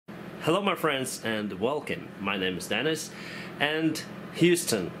Hello my friends and welcome. My name is Dennis, and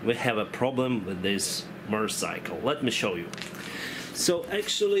Houston, we have a problem with this motorcycle. Let me show you. So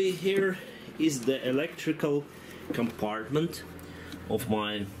actually here is the electrical compartment of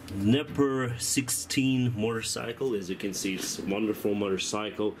my Dnepr 16 motorcycle. As you can see, it's a wonderful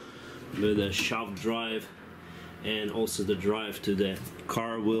motorcycle with a shaft drive and also the drive to the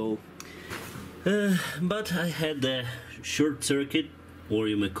car wheel. But I had the short circuit, or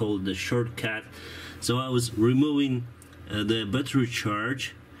you may call it the shortcut. So I was removing the battery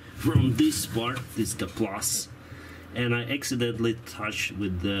charge from this part, this is the plus, and I accidentally touched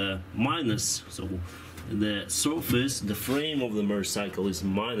with the minus. So the surface, the frame of the motorcycle is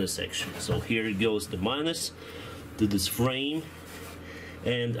minus actually. So here goes the minus to this frame,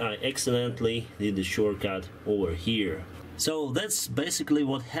 and I accidentally did the shortcut over here. So that's basically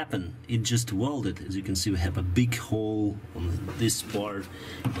what happened. It just welded. As you can see, we have a big hole on this part,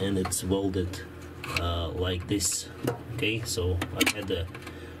 and it's welded like this. Okay, so I had the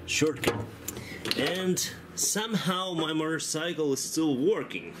shortcut, and somehow my motorcycle is still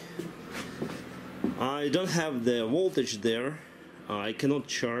working. I don't have the voltage there. I cannot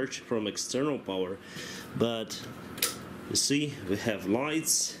charge from external power, but you see, we have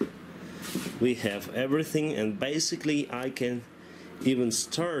lights. We have everything, and basically I can even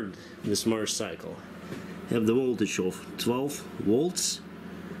start this motorcycle. Have the voltage of 12 volts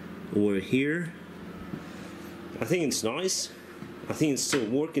over here. I think it's nice. I think it's still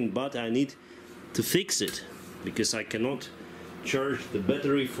working, but I need to fix it because I cannot charge the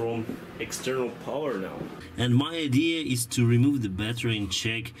battery from external power now. And my idea is to remove the battery and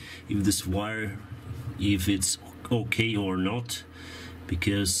check if this wire, if it's okay or not,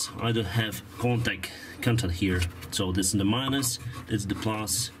 because I don't have contact here. So this is the minus, that's the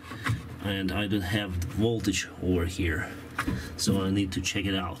plus, and I don't have the voltage over here. So I need to check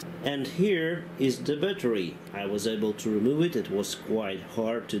it out. And here is the battery. I was able to remove it. It was quite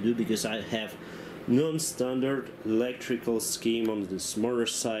hard to do because I have non-standard electrical scheme on this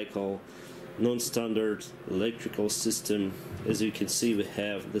motorcycle, non-standard electrical system. As you can see, we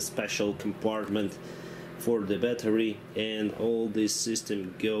have the special compartment for the battery, and all this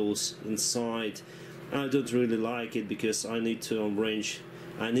system goes inside. I don't really like it because I needed to arrange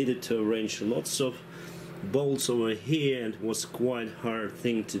lots of bolts over here, and it was quite hard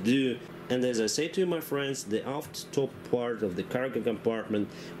thing to do. And as I say to you, my friends, the aft top part of the cargo compartment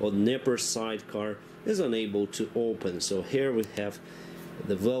or Dnepr Sidecar is unable to open. So here we have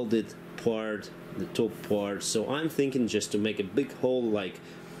the welded part, the top part. So I'm thinking just to make a big hole like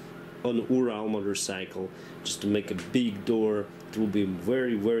on Ural motorcycle, just to make a big door. It will be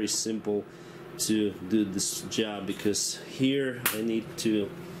very simple to do this job, because here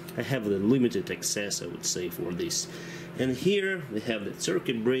I have the limited access, I would say, for this. And here we have the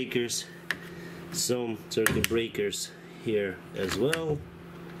circuit breakers, some circuit breakers here as well.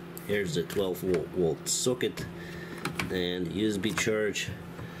 Here's the 12 volt socket and USB charge,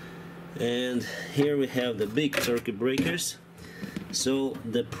 and here we have the big circuit breakers. So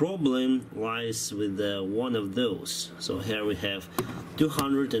the problem lies with one of those. So here we have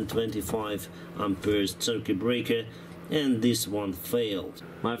 225 amperes circuit breaker, and this one failed.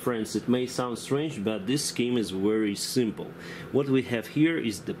 My friends, it may sound strange, but this scheme is very simple. What we have here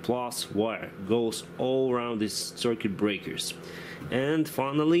is the plus wire, goes all around these circuit breakers, and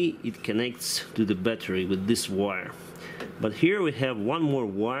finally it connects to the battery with this wire. But here we have one more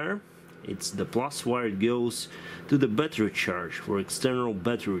wire. It's the plus wire, it goes to the battery charge, for external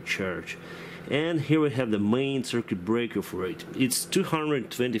battery charge. And here we have the main circuit breaker for it. It's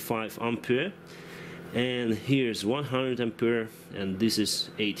 225 ampere, and here's 100 ampere, and this is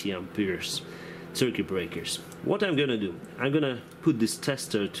 80 amperes circuit breakers. What I'm gonna do, I'm gonna put this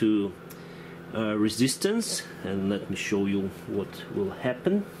tester to resistance, and let me show you what will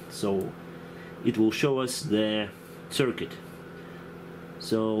happen. So it will show us the circuit.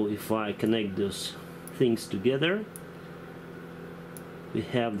 So if I connect those things together, we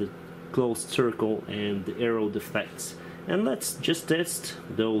have the closed circle and the arrow defects. And let's just test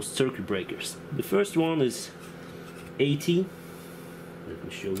those circuit breakers. The first one is 80. Let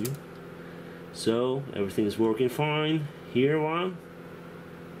me show you. So everything is working fine. Here one.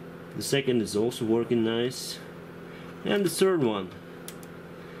 The second is also working nice. And the third one.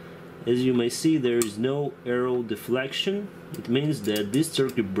 As you may see, there is no arrow deflection. It means that this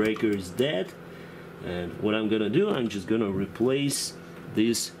circuit breaker is dead. And what I'm gonna do, I'm just gonna replace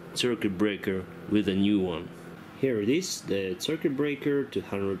this circuit breaker with a new one. Here it is, the circuit breaker,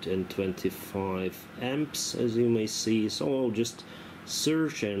 225 amps, as you may see. So I'll just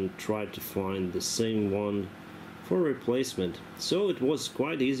search and try to find the same one for replacement. So it was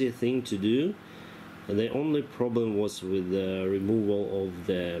quite easy thing to do, and the only problem was with the removal of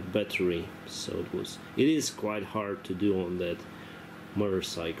the battery. So it is quite hard to do on that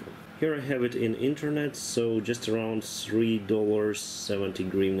motorcycle. Here I have it in internet, so just around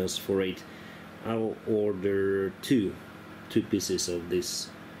 $3.70 for it. I'll order two pieces of this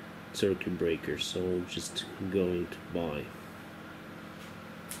circuit breaker, so just going to buy.